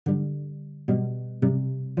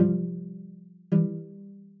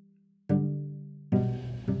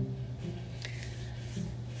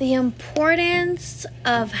The importance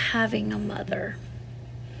of having a mother.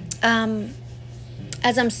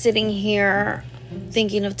 As I'm sitting here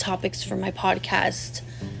thinking of topics for my podcast,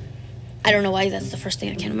 I don't know why that's the first thing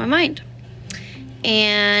that came to my mind.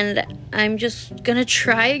 And I'm just going to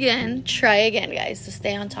try again, guys, to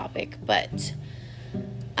stay on topic. But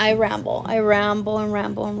I ramble.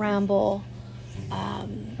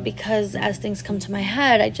 Because as things come to my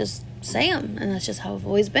head, I just say them. And that's just how I've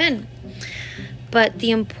always been. But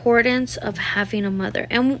the importance of having a mother.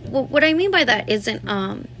 And what I mean by that isn't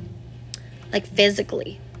like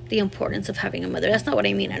physically the importance of having a mother. That's not what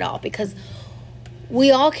I mean at all. Because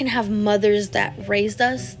we all can have mothers that raised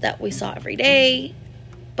us, that we saw every day.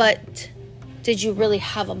 But did you really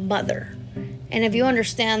have a mother? And if you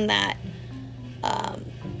understand that,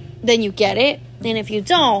 then you get it. And if you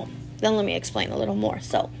don't, then let me explain a little more.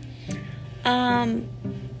 So,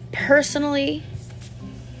 personally,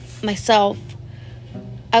 myself,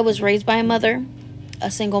 I was raised by a mother, a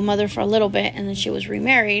single mother for a little bit, and then she was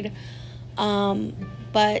remarried.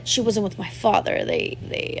 But she wasn't with my father.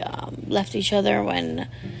 They left each other when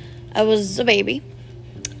I was a baby.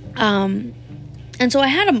 And so I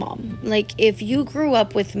had a mom. Like, if you grew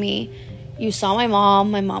up with me, you saw my mom.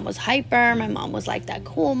 My mom was hyper. My mom was like that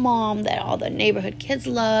cool mom that all the neighborhood kids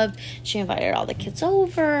loved. She invited all the kids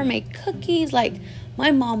over, made cookies. Like,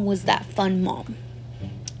 my mom was that fun mom.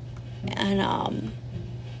 And,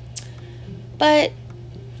 but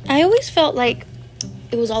I always felt like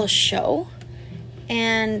it was all a show.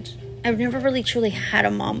 And I've never really truly had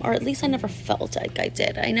a mom, or at least I never felt like I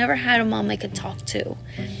did. I never had a mom I could talk to.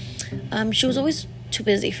 She was always too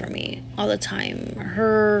busy for me all the time.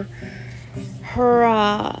 Her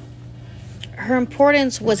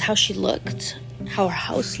importance was how she looked, how her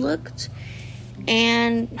house looked,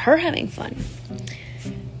 and her having fun.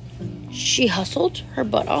 She hustled her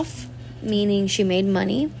butt off, meaning she made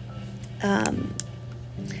money.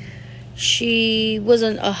 She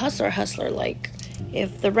wasn't a hustler. Like,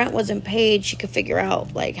 if the rent wasn't paid, she could figure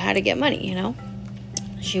out, like, how to get money, you know?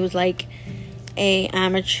 She was, like, a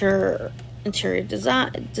amateur interior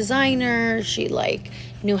designer. She, like,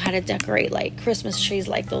 knew how to decorate, like, Christmas trees,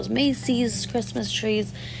 like those Macy's Christmas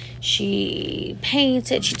trees. She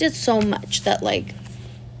painted. She did so much that, like,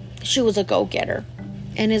 she was a go-getter.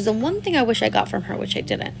 And is the one thing I wish I got from her, which I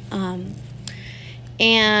didn't.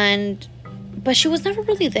 But she was never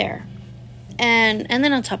really there. And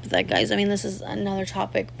then on top of that, guys, I mean, this is another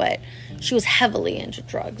topic, but she was heavily into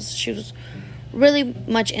drugs. She was really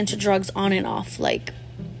much into drugs on and off. Like,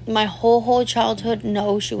 my whole childhood,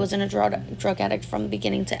 no, she wasn't a drug addict from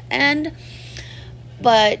beginning to end.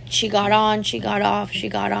 But she got on, she got off, she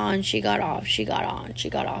got on, she got off, she got on,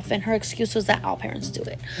 she got off. And her excuse was that all parents do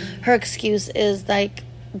it. Her excuse is like,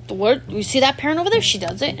 what? You see that parent over there? She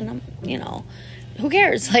does it. And I'm, who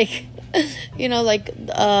cares? Like, like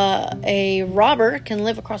a robber can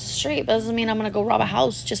live across the street. But doesn't mean I'm going to go rob a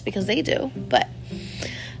house just because they do. But,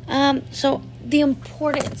 so the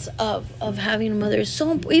importance of having a mother is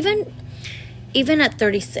so, even at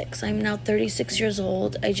 36, I'm now 36 years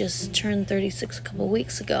old. I just turned 36 a couple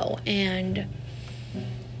weeks ago. And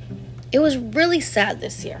it was really sad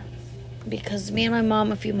this year because me and my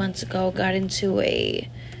mom a few months ago got into a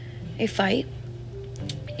fight.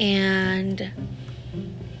 And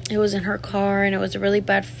it was in her car, and it was a really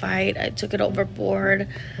bad fight. I took it overboard.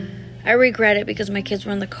 I regret it because my kids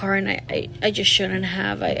were in the car, and I just shouldn't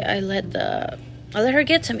have. I let her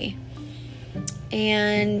get to me.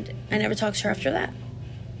 And I never talked to her after that.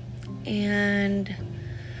 And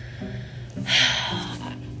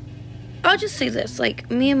I'll just say this.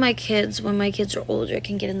 Like, me and my kids, when my kids are older,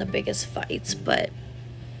 can get in the biggest fights. But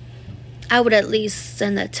I would at least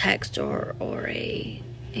send a text or a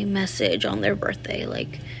message on their birthday.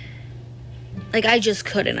 Like I just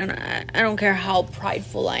couldn't. And I don't care how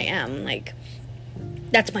prideful I am. Like,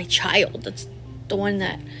 that's my child. That's the one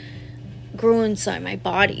that grew inside my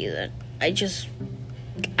body that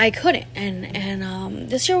I couldn't. And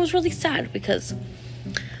this year was really sad because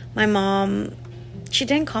my mom, she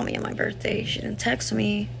didn't call me on my birthday. She didn't text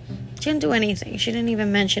me. She didn't do anything. She didn't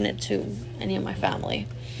even mention it to any of my family.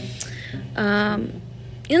 In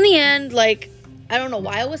the end, like, I don't know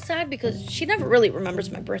why I was sad because she never really remembers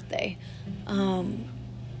my birthday.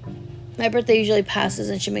 My birthday usually passes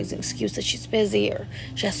and she makes an excuse that she's busy or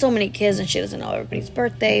she has so many kids and she doesn't know everybody's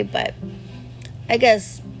birthday. But I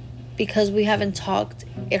guess because we haven't talked,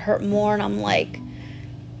 it hurt more. And I'm like,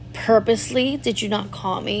 purposely, did you not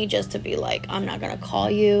call me just to be like, I'm not going to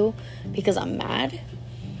call you because I'm mad?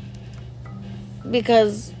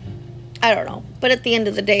 Because, I don't know. But at the end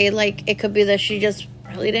of the day, like, it could be that she just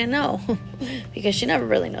really didn't know because she never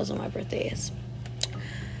really knows when my birthday is.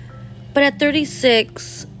 But at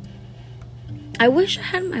 36, I wish I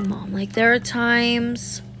had my mom. Like, there are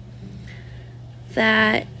times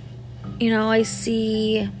that, I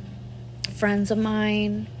see friends of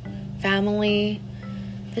mine, family,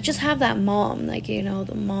 that just have that mom. Like,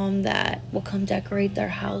 the mom that will come decorate their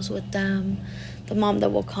house with them, the mom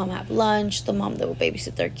that will come have lunch, the mom that will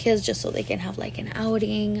babysit their kids just so they can have, like, an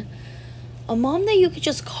outing. A mom that you could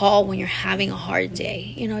just call when you're having a hard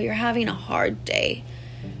day. You're having a hard day,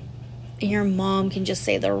 and your mom can just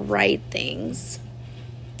say the right things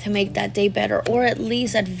to make that day better, or at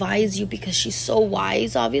least advise you, because she's so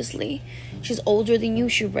wise. Obviously, she's older than you,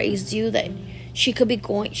 she raised you, that she could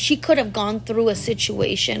have gone through a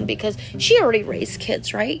situation, because she already raised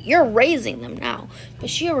kids, right? You're raising them now, but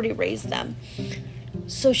she already raised them,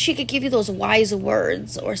 so she could give you those wise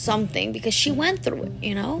words or something, because she went through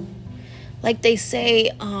it. Like they say,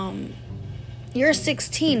 you're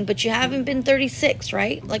 16, but you haven't been 36,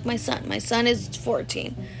 right? Like my son is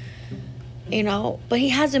 14, but he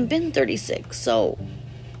hasn't been 36, so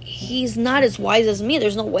he's not as wise as me.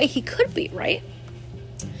 There's no way he could be, right?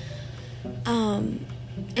 And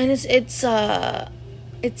it's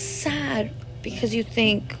sad, because you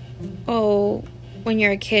think, when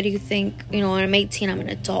you're a kid, you think, when I'm 18, I'm an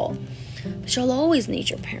adult. But you'll always need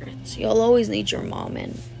your parents. You'll always need your mom.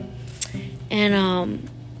 And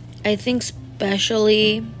I think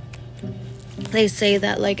especially, they say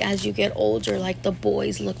that, like, as you get older, like, the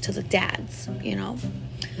boys look to the dads,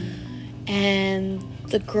 and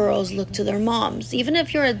the girls look to their moms. Even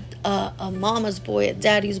if you're a mama's boy, a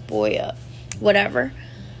daddy's boy, whatever,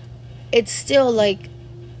 it's still like,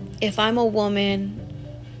 if I'm a woman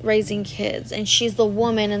raising kids and she's the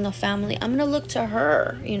woman in the family, I'm gonna look to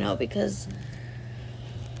her, because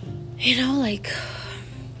like,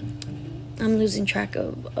 I'm losing track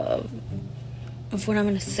of what I'm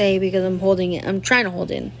gonna say, because I'm trying to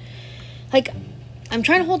hold in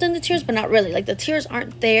the tears, but not really. Like, the tears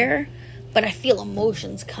aren't there, but I feel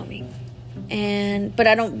emotions coming. But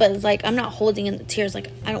it's like, I'm not holding in the tears.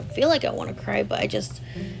 Like, I don't feel like I want to cry, but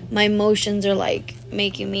my emotions are, like,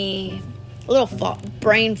 making me a little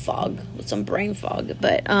brain fog. But,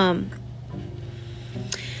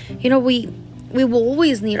 we will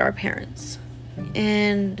always need our parents.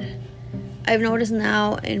 And I've noticed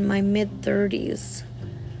now in my mid-30s,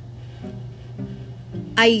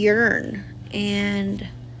 I yearn and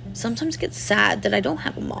sometimes get sad that I don't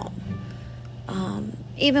have a mom.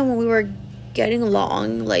 Even when we were getting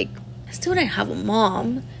along, like, I still didn't have a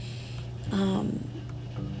mom.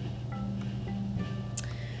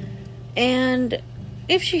 And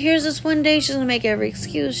if she hears this one day, she's gonna make every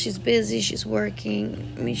excuse. She's busy, she's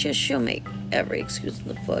working. I mean, she'll make every excuse in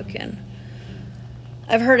the book, and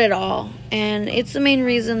I've heard it all. And it's the main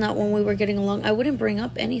reason that when we were getting along, I wouldn't bring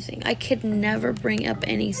up anything. I could never bring up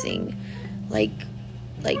anything like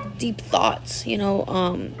deep thoughts,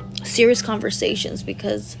 serious conversations,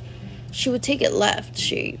 because she would take it left.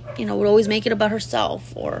 She, would always make it about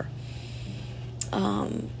herself, or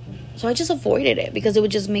so I just avoided it, because it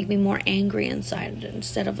would just make me more angry inside,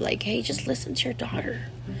 instead of like, hey, just listen to your daughter.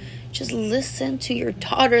 Just listen to your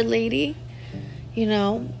daughter, lady.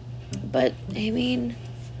 But I mean,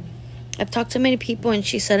 I've talked to many people, and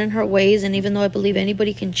she's set in her ways, and even though I believe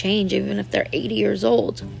anybody can change, even if they're 80 years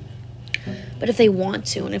old, but if they want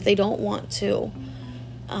to, and if they don't want to,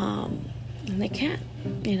 and they can't,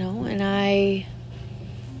 and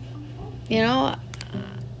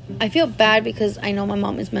I feel bad, because I know my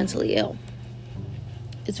mom is mentally ill.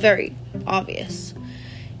 It's very obvious.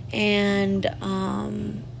 And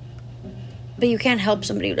but you can't help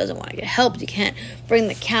somebody who doesn't want to get helped. You can't bring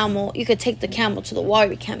the camel. You could take the camel to the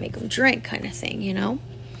water. You can't make them drink, kind of thing,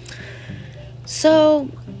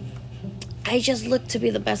 So I just look to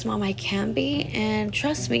be the best mom I can be. And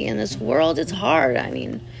trust me, in this world, it's hard. I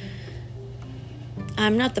mean,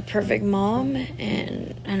 I'm not the perfect mom,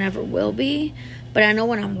 and I never will be. But I know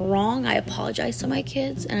when I'm wrong, I apologize to my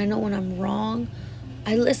kids. And I know when I'm wrong,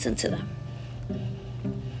 I listen to them.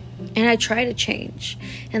 And I try to change.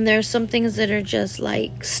 And there are some things that are just,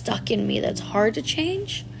 like, stuck in me that's hard to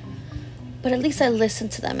change. But at least I listen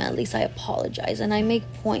to them. At least I apologize. And I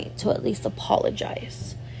make point to at least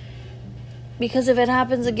apologize. Because if it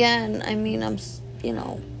happens again, I mean, I'm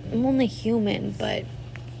only human. But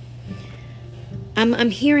I'm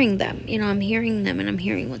hearing them. I'm hearing them. And I'm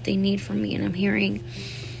hearing what they need from me. And I'm hearing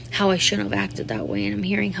how I shouldn't have acted that way. And I'm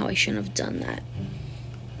hearing how I shouldn't have done that.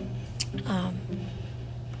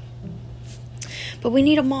 But we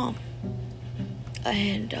need a mom.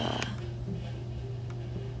 And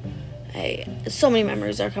so many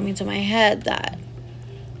memories are coming to my head that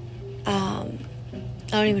I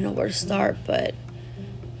don't even know where to start. But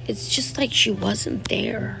it's just like she wasn't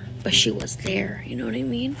there, but she was there. You know what I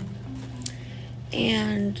mean?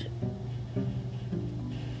 And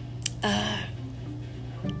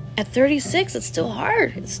at 36, it's still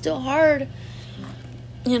hard. It's still hard.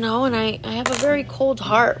 You know, and I have a very cold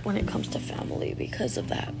heart when it comes to family because of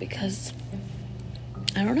that. Because,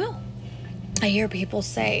 I don't know. I hear people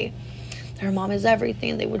say their mom is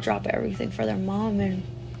everything. They would drop everything for their mom. And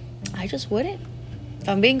I just wouldn't. If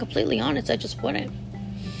I'm being completely honest, I just wouldn't.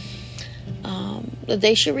 The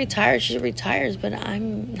day she retires, she retires. But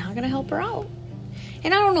I'm not going to help her out.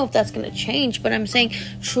 And I don't know if that's going to change. But I'm saying,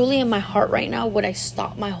 truly in my heart right now, would I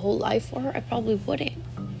stop my whole life for her? I probably wouldn't.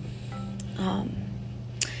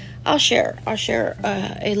 I'll share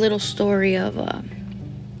a little story of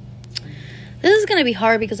this is gonna be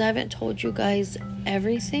hard because I haven't told you guys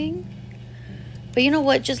everything, but you know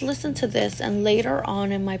what, just listen to this and later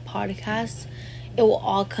on in my podcast it will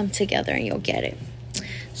all come together and you'll get it.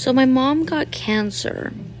 So my mom got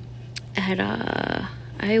cancer at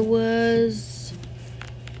I was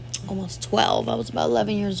almost 12. I was about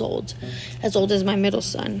 11 years old, as old as my middle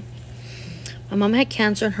son. My mom had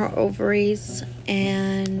cancer in her ovaries,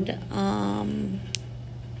 and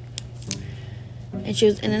she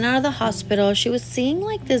was in and out of the hospital. She was seeing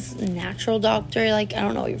like this natural doctor, like, I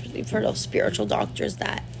don't know if you've heard of spiritual doctors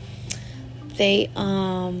that they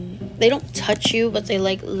don't touch you, but they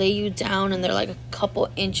like lay you down and they're like a couple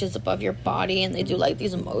inches above your body and they do like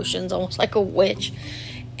these emotions, almost like a witch,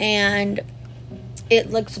 and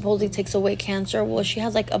it like supposedly takes away cancer. Well, she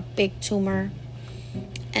had like a big tumor.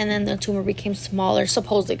 And then the tumor became smaller,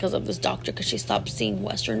 supposedly because of this doctor, because she stopped seeing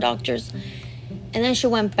Western doctors. And then she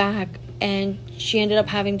went back, and she ended up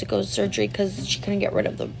having to go to surgery because she couldn't get rid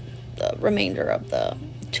of the remainder of the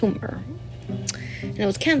tumor. And it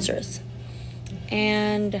was cancerous.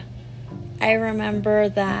 And I remember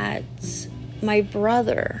that my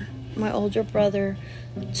older brother,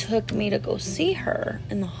 took me to go see her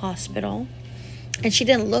in the hospital. And she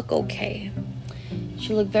didn't look okay.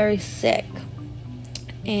 She looked very sick.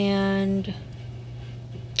 And,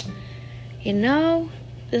 you know,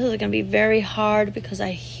 this is going to be very hard because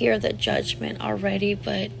I hear the judgment already,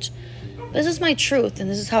 but this is my truth, and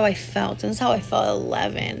this is how I felt. And this is how I felt at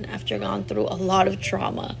 11 after going through a lot of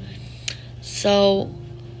trauma. So,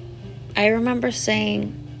 I remember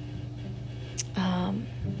saying,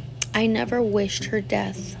 I never wished her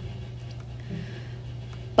death,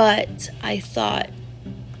 but I thought,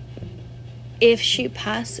 if she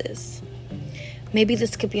passes, maybe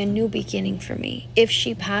this could be a new beginning for me. If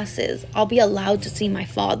she passes, I'll be allowed to see my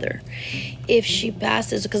father. If she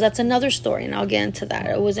passes, because that's another story, and I'll get into that.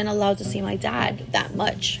 I wasn't allowed to see my dad that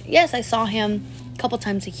much. Yes, I saw him a couple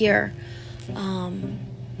times a year.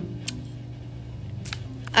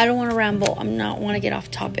 I don't want to ramble. I want to get off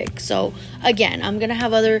topic. So, again, I'm going to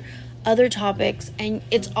have other topics, and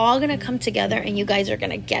it's all going to come together, and you guys are going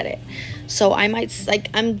to get it. So I might,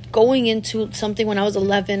 I'm going into something when I was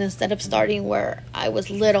 11 instead of starting where I was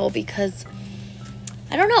little, because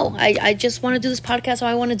I don't know, I just want to do this podcast, so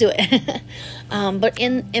I want to do it. But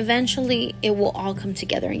eventually it will all come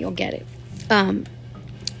together and you'll get it.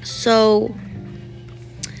 So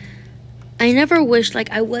I never wished,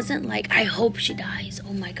 I wasn't like, I hope she dies.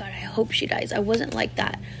 Oh my God, I hope she dies. I wasn't like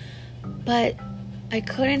that. But I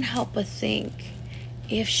couldn't help but think,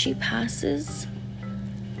 if she passes,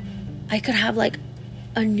 I could have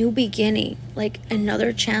a new beginning,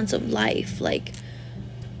 another chance of life.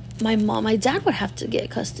 My dad would have to get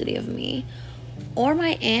custody of me, or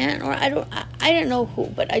my aunt, or I didn't know who,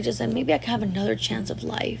 but I just said maybe I could have another chance of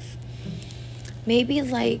life. Maybe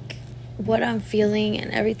what I'm feeling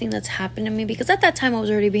and everything that's happened to me, because at that time I was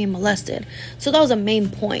already being molested. So that was a main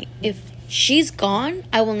point. If she's gone,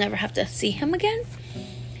 I will never have to see him again.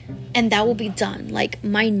 And that will be done.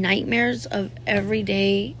 My nightmares of every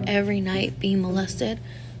day, every night being molested,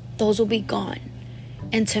 those will be gone.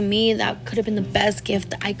 And to me, that could have been the best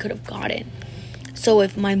gift that I could have gotten. So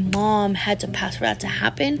if my mom had to pass for that to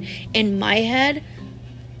happen, in my head,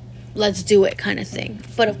 let's do it kind of thing.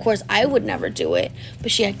 But of course, I would never do it.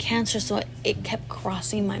 But she had cancer, so it kept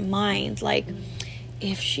crossing my mind.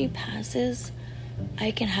 If she passes,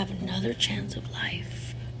 I can have another chance of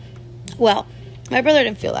life. Well, my brother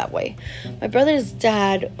didn't feel that way. My brother's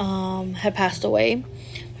dad had passed away.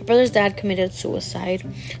 My brother's dad committed suicide.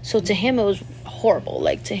 So to him, it was horrible.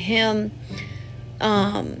 To him,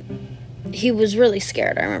 he was really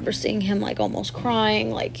scared. I remember seeing him almost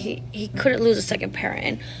crying. He couldn't lose a second parent.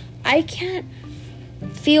 And I can't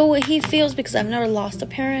feel what he feels because I've never lost a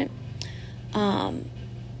parent.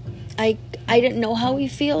 I I didn't know how he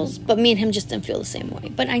feels, but me and him just didn't feel the same way.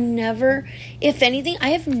 But I never, if anything, I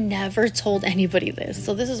have never told anybody this.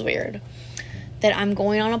 So this is weird that I'm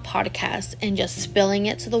going on a podcast and just spilling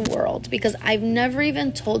it to the world, because I've never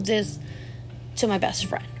even told this to my best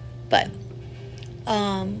friend. But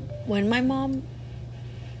when my mom,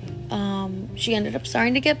 she ended up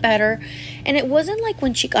starting to get better, and it wasn't like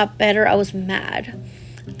when she got better I was mad.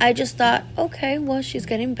 I just thought, okay, well, she's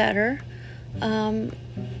getting better.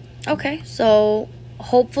 Okay, so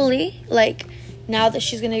hopefully, like, now that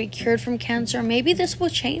she's going to be cured from cancer, maybe this will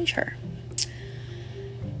change her.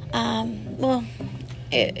 Well,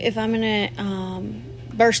 if I'm going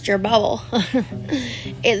to burst your bubble,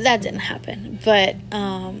 that didn't happen. But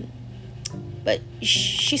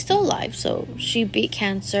she's still alive, so she beat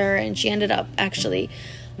cancer, and she ended up actually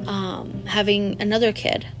having another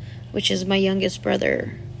kid, which is my youngest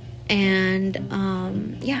brother.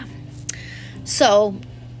 And yeah, so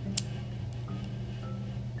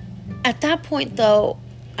at that point, though,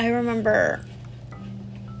 I remember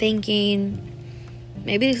thinking,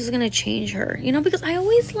 maybe this is going to change her, because I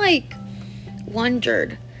always, like,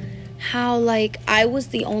 wondered how, like, I was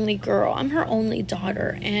the only girl. I'm her only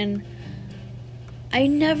daughter, and I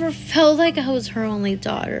never felt like I was her only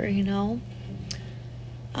daughter, I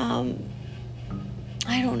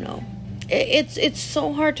don't know. It's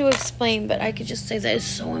so hard to explain, but I could just say that it's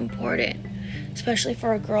so important, especially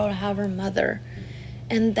for a girl to have her mother,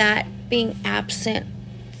 and that being absent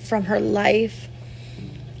from her life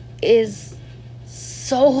is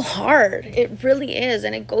so hard. It really is,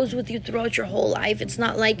 and it goes with you throughout your whole life. It's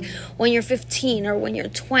not like when you're 15 or when you're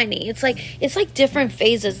 20. It's like different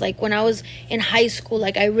phases. Like when I was in high school,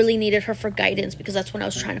 like, I really needed her for guidance, because that's when I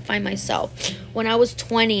was trying to find myself. When I was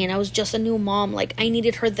 20 and I was just a new mom, like, I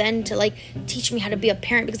needed her then to, like, teach me how to be a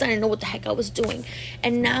parent, because I didn't know what the heck I was doing.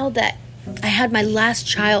 And now that I had my last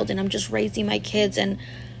child and I'm just raising my kids and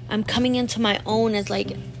I'm coming into my own as,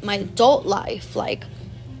 like, my adult life, like,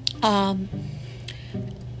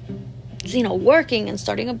 working and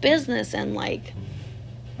starting a business and, like,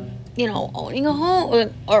 owning a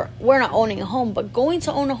home, or we're not owning a home, but going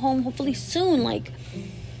to own a home hopefully soon. Like,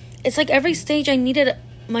 it's like every stage I needed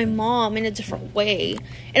my mom in a different way,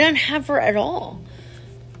 and I didn't have her at all.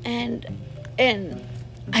 And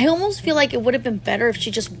I almost feel like it would have been better if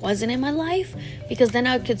she just wasn't in my life, because then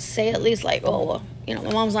I could say at least, like, oh, well,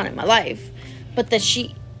 my mom's not in my life. But that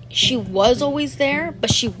she was always there,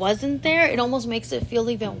 but she wasn't there, it almost makes it feel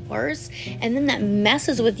even worse. And then that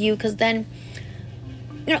messes with you, because then,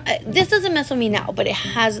 this doesn't mess with me now, but it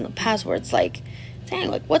has in the past, where it's like, dang,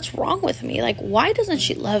 like, what's wrong with me? Like, why doesn't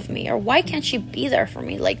she love me? Or why can't she be there for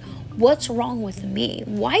me? Like, what's wrong with me?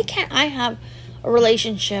 Why can't I have a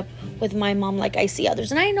relationship with my mom like I see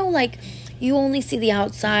others? And I know, like, you only see the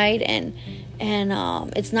outside, and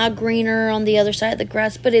it's not greener on the other side of the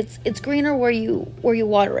grass, but it's greener where you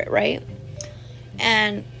water it, right?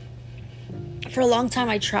 And for a long time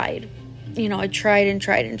I tried, I tried,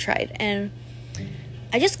 and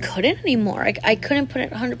I just couldn't anymore. I couldn't put in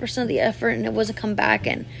 100% of the effort, and it wasn't come back,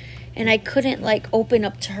 and I couldn't, like, open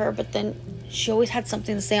up to her. But then she always had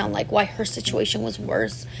something to say on, like, why her situation was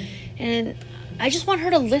worse, and I just want her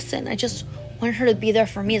to listen. I just want her to be there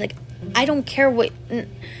for me. Like, I don't care what,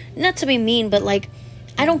 not to be mean, but, like,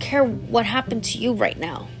 I don't care what happened to you right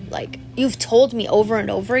now. Like, you've told me over and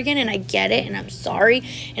over again, and I get it, and I'm sorry,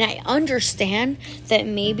 and I understand that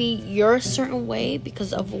maybe you're a certain way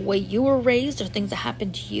because of the way you were raised or things that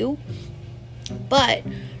happened to you. But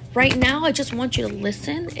right now, I just want you to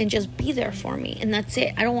listen and just be there for me, and that's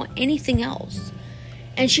it. I don't want anything else.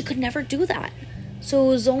 And she could never do that. So it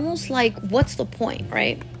was almost like, what's the point,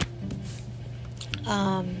 right?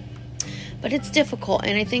 But it's difficult,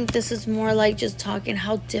 and I think this is more like just talking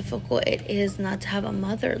how difficult it is not to have a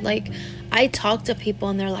mother. Like, I talk to people,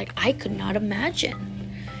 and they're like, I could not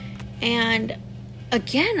imagine. And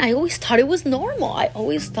again, I always thought it was normal. I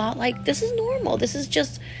always thought, like, this is normal. This is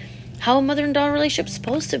just how a mother and daughter relationship is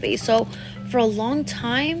supposed to be. So for a long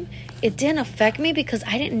time, it didn't affect me because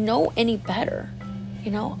I didn't know any better.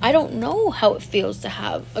 I don't know how it feels to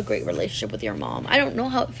have a great relationship with your mom. I don't know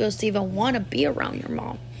how it feels to even want to be around your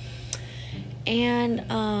mom. And,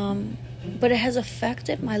 but it has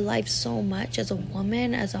affected my life so much as a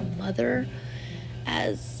woman, as a mother,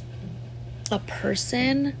 as a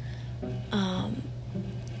person.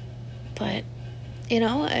 But,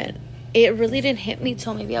 it really didn't hit me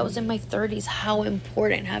till maybe I was in my 30s how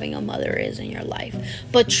important having a mother is in your life,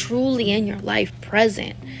 but truly in your life,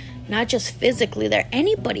 present, not just physically there.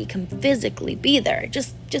 Anybody can physically be there.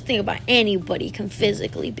 Just think about anybody can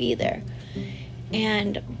physically be there.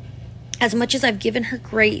 And as much as I've given her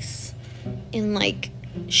grace in, like,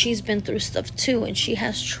 she's been through stuff too, and she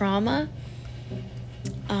has trauma.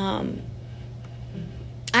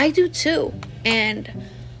 I do too. And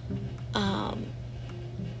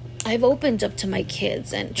I've opened up to my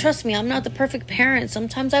kids, and trust me, I'm not the perfect parent.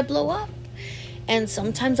 Sometimes I blow up, and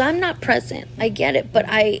sometimes I'm not present. I get it, but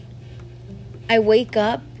I wake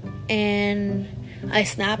up and I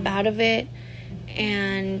snap out of it,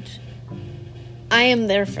 and I am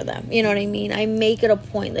there for them. You know what I mean? I make it a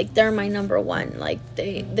point. Like, they're my number one. Like,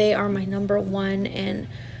 they are my number one, and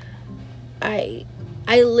I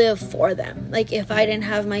live for them. Like, if I didn't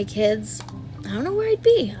have my kids, I don't know where I'd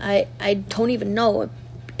be. I don't even know,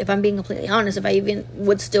 if I'm being completely honest, if I even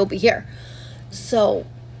would still be here. So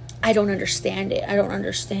I don't understand it. I don't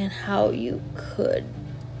understand how you could.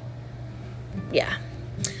 Yeah.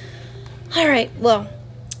 All right. Well,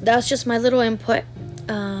 that's just my little input.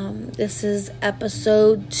 This is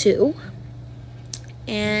episode 2.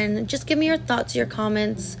 And just give me your thoughts, your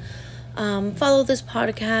comments. Follow this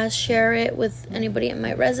podcast. Share it with anybody it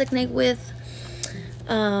might resonate with.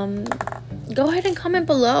 Go ahead and comment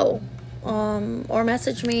below. Or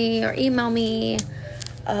message me or email me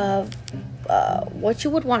what you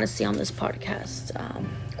would want to see on this podcast,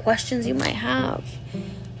 questions you might have,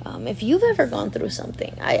 if you've ever gone through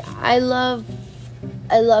something. I love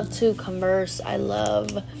to converse. I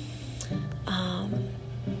love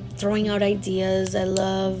throwing out ideas. I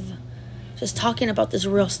love just talking about this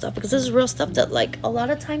real stuff, because this is real stuff that, like, a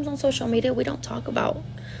lot of times on social media we don't talk about.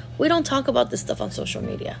 We don't talk about this stuff on social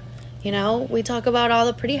media. You know, we talk about all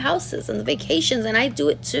the pretty houses and the vacations, and I do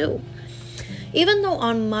it too. Even though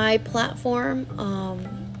on my platform,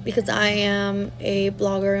 because I am a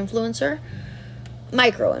blogger influencer,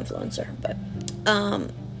 micro influencer, but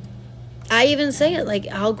I even say it, like,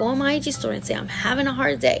 I'll go on my IG story and say I'm having a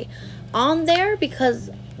hard day on there, because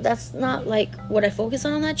that's not like what I focus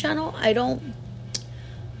on that channel. I don't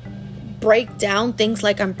break down things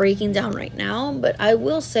like I'm breaking down right now, but I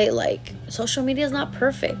will say, like, social media is not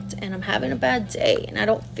perfect, and I'm having a bad day, and I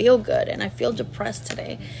don't feel good, and I feel depressed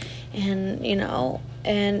today, and you know,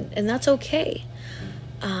 and that's okay.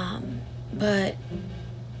 But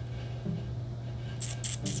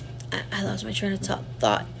I lost my train of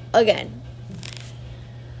thought again.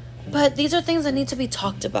 But these are things that need to be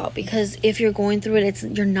talked about, because if you're going through it,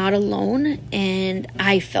 you're not alone. And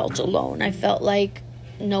I felt alone. I felt like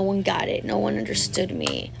no one got it. No one understood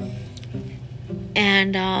me.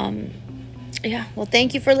 And yeah, well,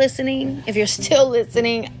 thank you for listening. If you're still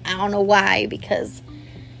listening, I don't know why, because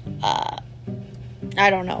I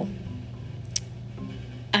don't know.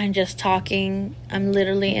 I'm just talking. I'm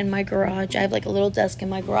literally in my garage. I have like a little desk in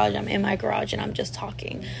my garage. I'm in my garage and I'm just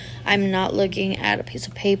talking. I'm not looking at a piece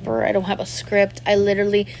of paper. I don't have a script. I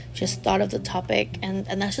literally just thought of the topic, and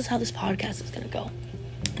that's just how this podcast is going to go.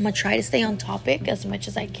 I'm going to try to stay on topic as much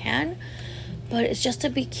as I can, but it's just to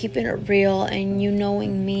be keeping it real and you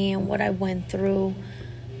knowing me and what I went through.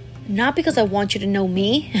 Not because I want you to know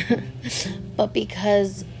me, but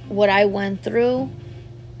because what I went through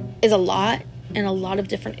is a lot, and a lot of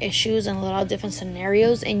different issues and a lot of different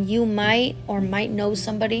scenarios, and you might or might know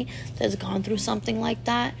somebody that's gone through something like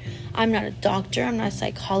that. I'm not a doctor, I'm not a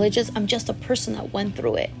psychologist, I'm just a person that went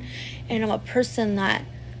through it, and I'm a person that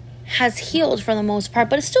has healed for the most part,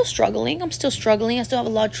 but is still struggling. I'm still struggling. I still have a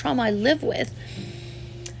lot of trauma I live with,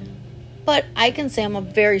 but I can say I'm a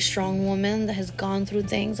very strong woman that has gone through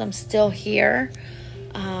things. I'm still here,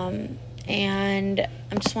 and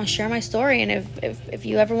I just want to share my story. And if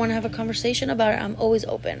you ever want to have a conversation about it, I'm always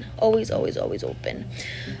open. Always open.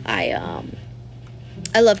 I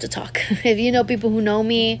love to talk. If you know people who know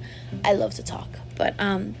me, I love to talk. But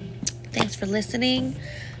thanks for listening.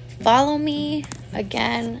 Follow me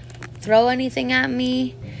again. Throw anything at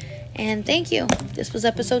me. And thank you. This was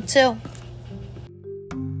episode 2.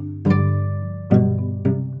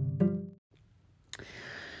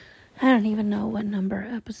 I don't even know what number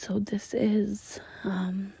episode this is.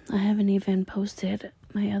 I haven't even posted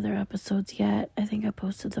my other episodes yet. I think I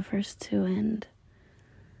posted the first 2, and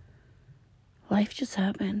life just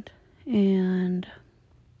happened. And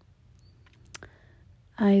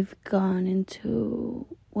I've gone into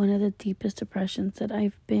one of the deepest depressions that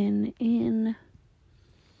I've been in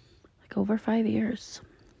like over 5 years.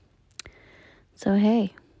 So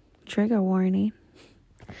hey, trigger warning.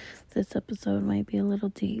 This episode might be a little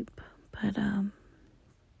deep, but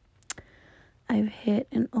I've hit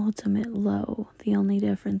an ultimate low. The only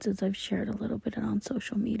difference is I've shared a little bit on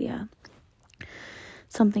social media.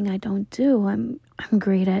 Something I don't do. I'm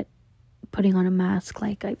great at putting on a mask,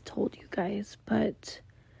 like I've told you guys, but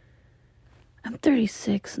I'm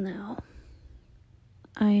 36 now.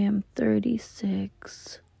 I am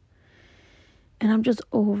 36, And I'm just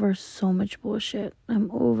over so much bullshit. I'm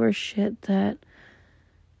over shit that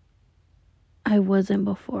I wasn't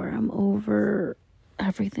before. I'm over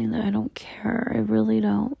everything that I don't care. I really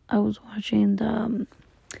don't. I was watching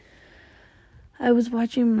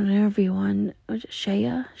whenever you on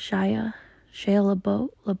Shia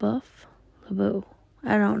LaBeouf.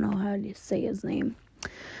 I don't know how to say his name,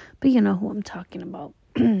 but you know who I'm talking about.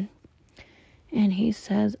 And he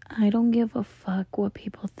says, I don't give a fuck what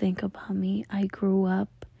people think about me. I grew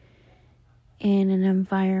up in an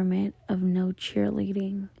environment of no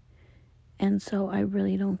cheerleading. And so I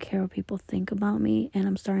really don't care what people think about me. And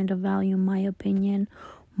I'm starting to value my opinion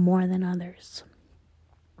more than others.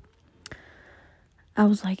 I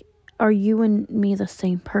was like, are you and me the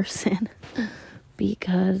same person?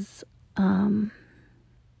 Because,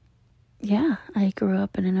 yeah, I grew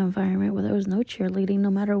up in an environment where there was no cheerleading.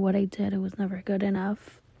 No matter what I did, it was never good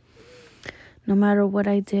enough. No matter what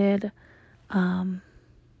I did,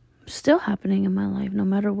 still happening in my life. No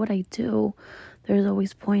matter what I do, there's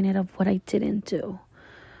always pointed of what I didn't do.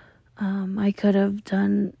 I could have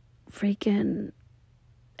done freaking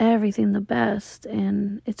everything the best,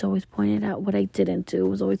 and it's always pointed at what I didn't do. It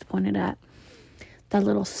was always pointed at that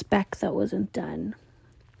little speck that wasn't done.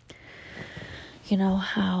 You know,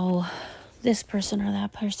 how this person or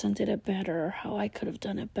that person did it better, or how I could have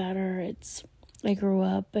done it better. I grew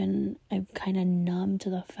up and I'm kind of numb to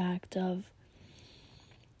the fact of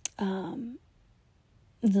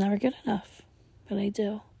it's never good enough, but I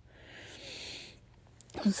do.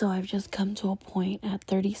 And so I've just come to a point at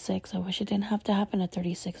 36. I wish it didn't have to happen at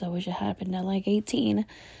 36. I wish it happened at like 18.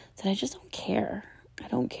 That I just don't care. I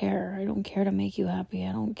don't care. I don't care to make you happy.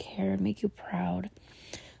 I don't care to make you proud.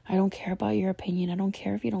 I don't care about your opinion. I don't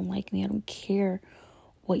care if you don't like me. I don't care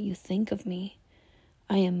what you think of me.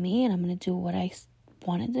 I am me, and I'm going to do what I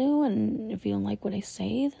want to do. And if you don't like what I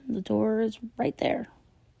say, then the door is right there.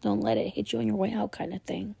 Don't let it hit you on your way out, kind of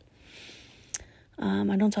thing.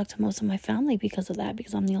 I don't talk to most of my family because of that,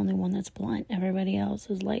 because I'm the only one that's blunt. Everybody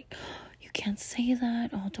else is like, you can't say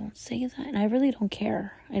that. Oh, don't say that. And I really don't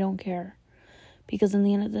care. I don't care. Because in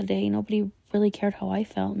the end of the day, nobody really cared how I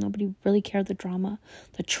felt. Nobody really cared the trauma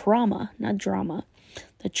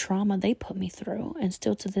they put me through. And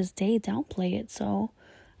still to this day, downplay it. So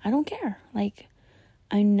I don't care. Like,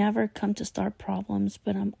 I never come to start problems,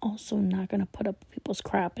 but I'm also not going to put up with people's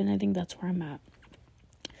crap. And I think that's where I'm at.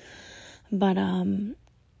 But,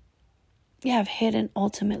 yeah, I've hit an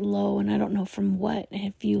ultimate low, and I don't know from what.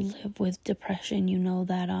 If you live with depression, you know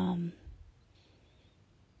that,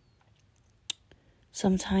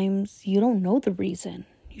 sometimes you don't know the reason.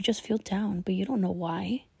 You just feel down, but you don't know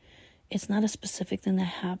why. It's not a specific thing that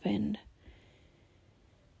happened.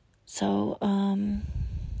 So,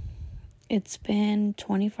 it's been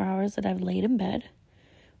 24 hours that I've laid in bed,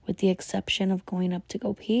 with the exception of going up to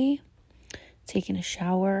go pee, taking a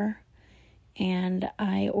shower, and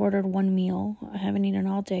I ordered one meal. I haven't eaten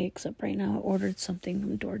all day, except right now I ordered something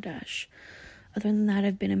from DoorDash. Other than that,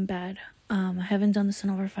 I've been in bed. I haven't done this in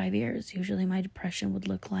over 5 years. Usually my depression would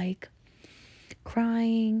look like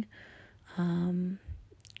crying,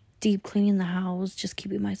 deep cleaning the house, just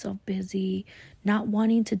keeping myself busy, not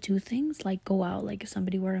wanting to do things like go out. Like if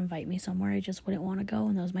somebody were to invite me somewhere, I just wouldn't want to go.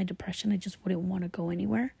 And that was my depression. I just wouldn't want to go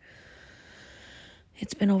anywhere.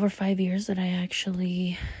 It's been over 5 years that I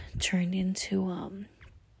actually turned into,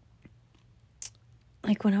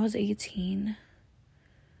 like when I was 18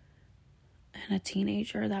 and a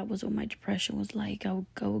teenager, that was what my depression was like. I would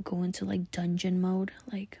go into like dungeon mode.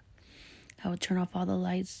 Like I would turn off all the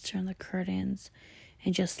lights, turn the curtains,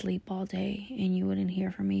 and just sleep all day. And you wouldn't hear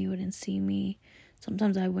from me. You wouldn't see me.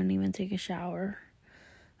 Sometimes I wouldn't even take a shower.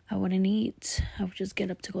 I wouldn't eat. I would just get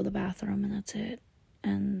up to go to the bathroom, and that's it.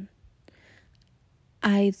 And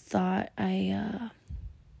I thought I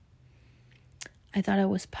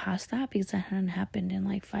was past that because that hadn't happened in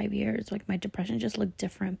like 5 years. Like my depression just looked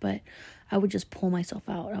different, but I would just pull myself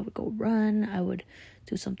out. I would go run. I would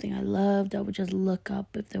do something I loved. I would just look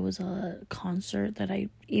up if there was a concert that I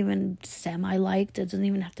even semi-liked. It doesn't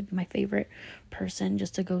even have to be my favorite person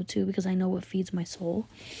just to go to, because I know what feeds my soul.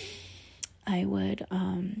 I would,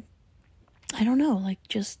 I don't know, like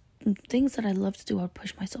just things that I love to do, I would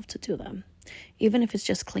push myself to do them. Even if it's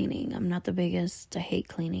just cleaning. I'm not the biggest. I hate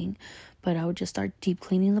cleaning. But I would just start deep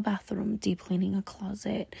cleaning the bathroom, deep cleaning a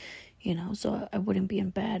closet, so I wouldn't be in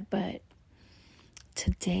bed. But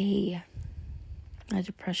today, my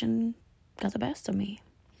depression got the best of me.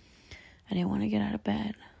 I didn't want to get out of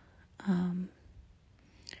bed.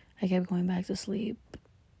 I kept going back to sleep.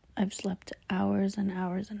 I've slept hours and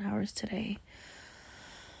hours and hours today.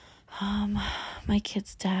 My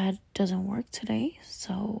kid's dad doesn't work today,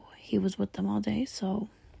 so he was with them all day, so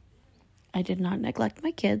I did not neglect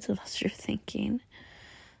my kids, if that's what you're thinking.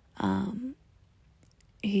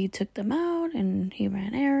 He took them out, and he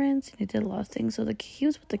ran errands, and he did a lot of things, so he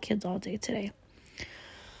was with the kids all day today.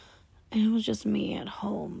 And it was just me at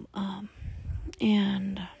home,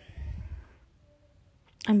 and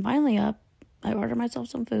I'm finally up. I ordered myself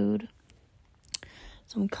some food,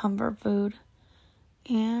 some comfort food,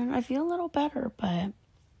 and I feel a little better, but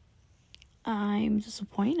I'm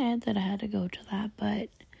disappointed that I had to go to that. But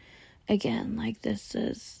again, like, this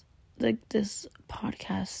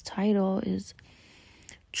podcast title is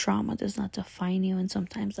Trauma Does Not Define You, and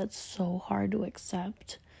sometimes that's so hard to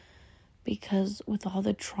accept, because with all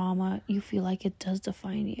the trauma, you feel like it does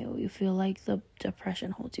define you. You feel like the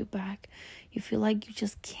depression holds you back. You feel like you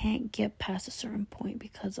just can't get past a certain point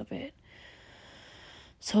because of it.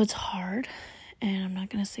 So it's hard, and I'm not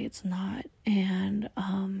going to say it's not, and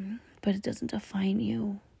but it doesn't define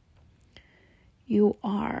you. You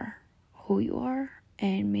are who you are,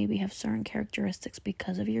 and maybe have certain characteristics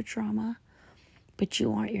because of your trauma, but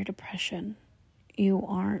you aren't your depression. You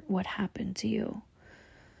aren't what happened to you.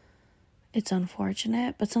 It's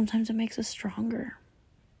unfortunate, but sometimes it makes us stronger.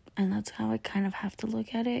 And that's how I kind of have to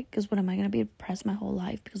look at it. Because what, am I going to be depressed my whole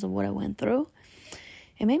life because of what I went through?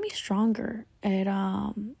 It made me stronger. Did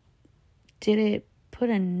it put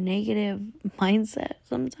a negative mindset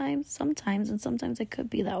sometimes? Sometimes, and sometimes it could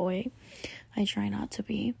be that way. I try not to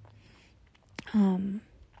be. Did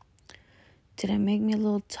it make me a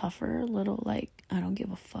little tougher? A little like, I don't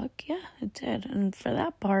give a fuck? Yeah, it did. And for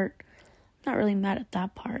that part, I'm not really mad at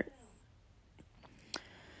that part.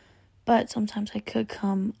 But sometimes I could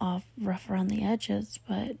come off rough around the edges.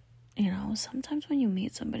 But, sometimes when you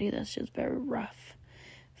meet somebody that's just very rough,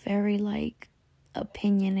 very, like,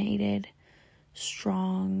 opinionated,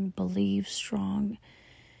 strong, believe strong,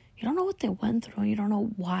 you don't know what they went through, and you don't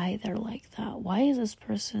know why they're like that. Why is this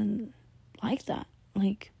person like that?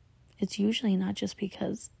 Like, it's usually not just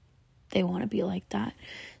because they want to be like that.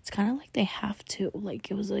 It's kind of like they have to.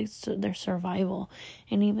 Like, it was like their survival.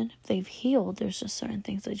 And even if they've healed, there's just certain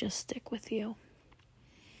things that just stick with you.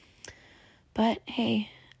 But hey,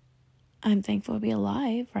 I'm thankful to be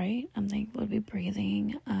alive, right? I'm thankful to be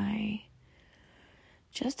breathing. I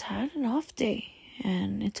just had an off day,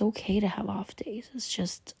 and it's okay to have off days. It's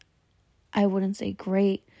just, I wouldn't say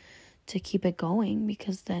great to keep it going,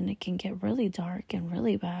 because then it can get really dark and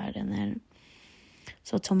really bad. And then,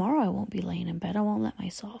 so tomorrow I won't be laying in bed. I won't let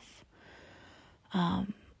myself.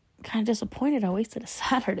 Kind of disappointed I wasted a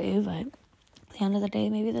Saturday, but at the end of the day,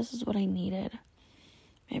 maybe this is what I needed.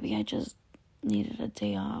 Maybe I just needed a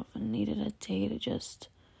day off and needed a day to just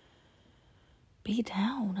be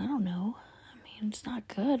down. I don't know. I mean, it's not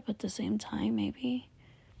good, but at the same time, maybe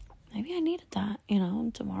I needed that.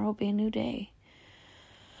 Tomorrow will be a new day.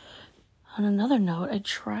 On another note, I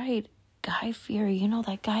tried Guy Fieri.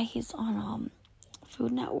 That guy, he's on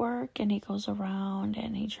Food Network, and he goes around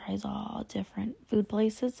and he tries all different food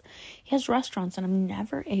places. He has restaurants, and I'm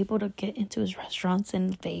never able to get into his restaurants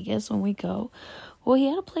in Vegas when we go. Well, he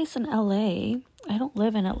had a place in LA. I don't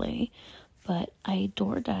live in LA, but I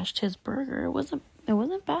DoorDashed his burger. It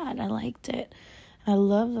wasn't bad. I liked it. And I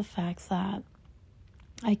love the fact that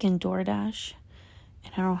I can DoorDash,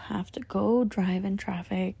 and I don't have to go drive in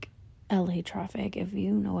traffic. LA traffic, if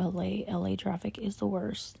you know LA traffic is the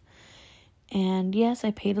worst. And yes,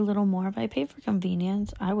 I paid a little more, but I paid for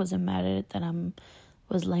convenience. I wasn't mad at it that I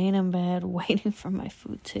was laying in bed waiting for my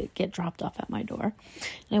food to get dropped off at my door.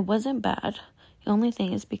 And it wasn't bad. The only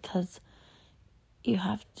thing is, because you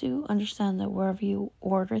have to understand that wherever you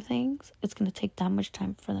order things, it's going to take that much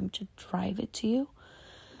time for them to drive it to you.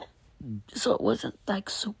 So it wasn't like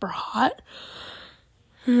super hot.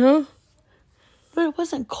 Yeah. But it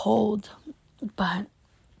wasn't cold. But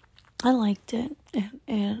I liked it.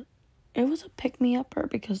 And it was a pick-me-upper,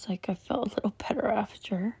 because like I felt a little better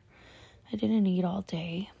after. I didn't eat all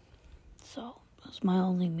day, so it was my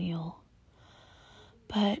only meal.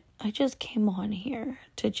 But I just came on here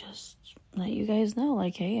to just let you guys know,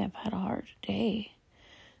 like, hey, I've had a hard day.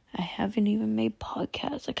 I haven't even made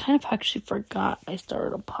podcasts. I kind of actually forgot I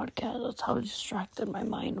started a podcast. That's how distracted my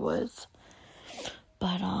mind was.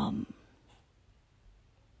 But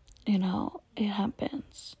it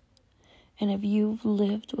happens. And if you've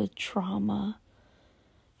lived with trauma,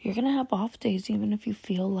 you're going to have off days, even if you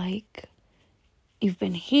feel like you've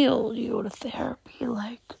been healed. You go to therapy,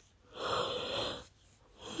 like,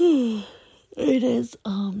 it is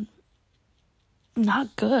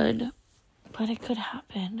not good, but it could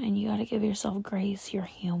happen, and you got to give yourself grace. You're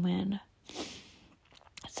human.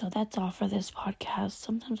 So that's all for this podcast.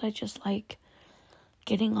 Sometimes I just like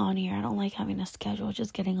getting on here. I don't like having a schedule,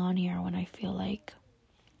 just getting on here when I feel like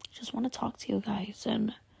I just want to talk to you guys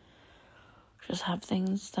and just have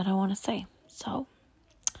things that I want to say. So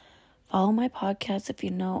follow my podcast if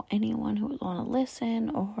you know anyone who would want to listen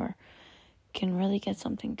or can really get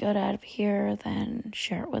something good out of here, then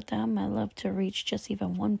share it with them. I love to reach just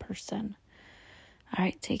even one person. All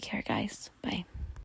right, take care, guys. Bye.